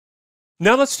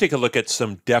Now let's take a look at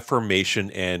some deformation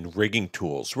and rigging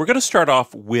tools. We're going to start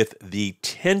off with the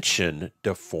tension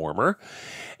deformer.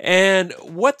 And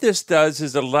what this does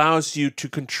is allows you to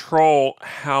control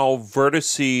how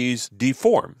vertices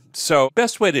deform. So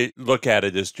best way to look at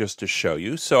it is just to show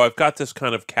you. So I've got this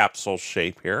kind of capsule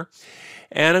shape here.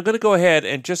 And I'm going to go ahead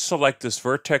and just select this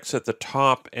vertex at the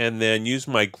top and then use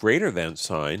my greater than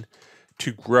sign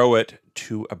to grow it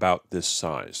to about this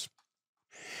size.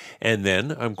 And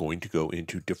then I'm going to go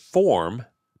into deform,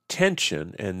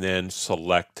 tension, and then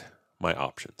select my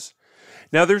options.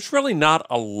 Now there's really not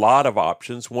a lot of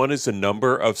options. One is the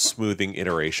number of smoothing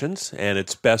iterations, and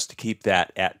it's best to keep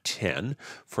that at 10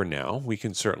 for now. We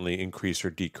can certainly increase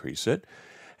or decrease it.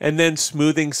 And then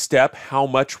smoothing step, how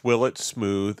much will it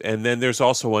smooth? And then there's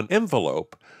also an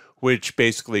envelope, which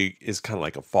basically is kind of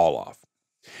like a fall off.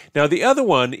 Now the other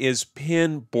one is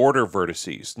pin border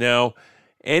vertices. Now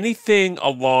anything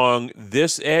along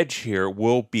this edge here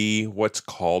will be what's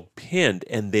called pinned,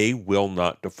 and they will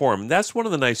not deform. And that's one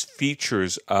of the nice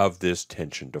features of this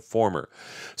tension deformer.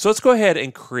 So let's go ahead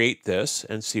and create this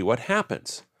and see what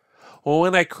happens. Well,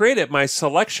 when I create it, my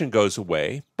selection goes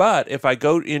away, but if I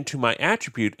go into my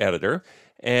attribute editor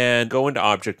and go into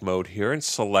object mode here and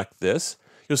select this,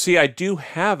 you'll see I do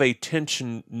have a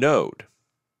tension node.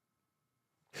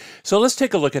 So let's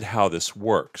take a look at how this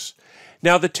works.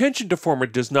 Now, the tension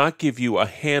deformer does not give you a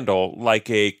handle like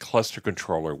a cluster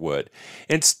controller would.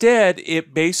 Instead,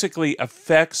 it basically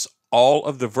affects all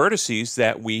of the vertices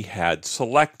that we had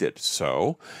selected.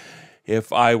 So,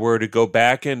 if I were to go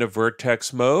back into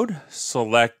vertex mode,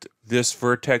 select this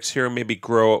vertex here, maybe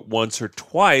grow it once or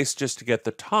twice just to get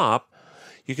the top,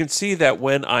 you can see that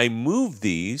when I move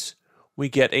these, we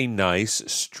get a nice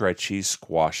stretchy,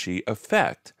 squashy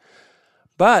effect.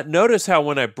 But notice how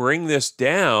when I bring this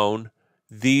down,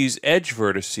 these edge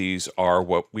vertices are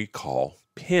what we call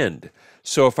pinned.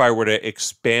 So if I were to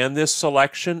expand this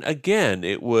selection, again,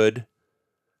 it would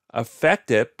affect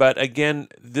it, but again,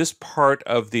 this part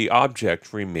of the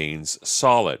object remains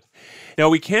solid. Now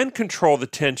we can control the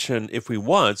tension if we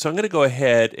want, so I'm going to go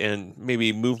ahead and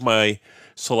maybe move my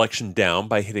selection down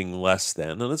by hitting less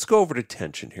than, and let's go over to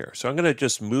tension here. So I'm going to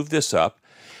just move this up,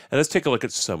 and let's take a look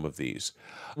at some of these.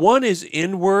 One is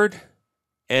inward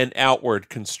and outward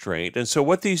constraint. And so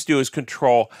what these do is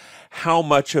control how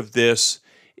much of this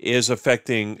is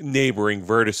affecting neighboring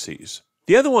vertices.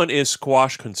 The other one is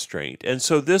squash constraint. And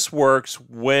so this works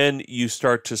when you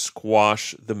start to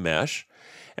squash the mesh.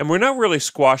 And we're not really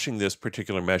squashing this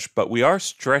particular mesh, but we are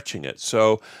stretching it.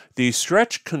 So the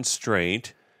stretch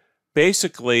constraint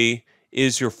basically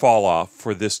is your fall off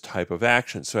for this type of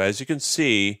action. So as you can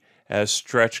see, as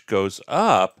stretch goes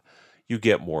up, you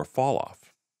get more fall off.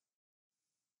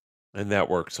 And that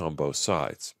works on both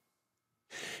sides.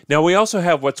 Now we also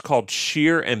have what's called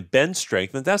shear and bend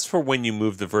strength, and that's for when you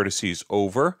move the vertices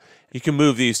over. You can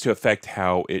move these to affect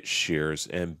how it shears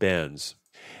and bends.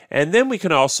 And then we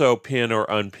can also pin or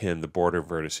unpin the border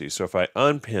vertices. So if I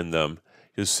unpin them,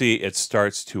 you'll see it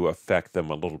starts to affect them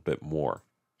a little bit more.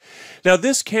 Now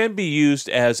this can be used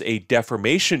as a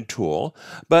deformation tool,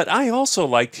 but I also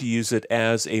like to use it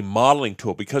as a modeling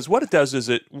tool because what it does is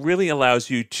it really allows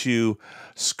you to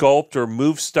sculpt or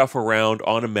move stuff around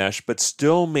on a mesh but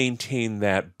still maintain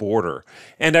that border.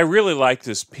 And I really like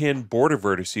this pin border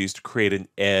vertices to create an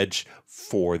edge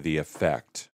for the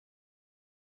effect.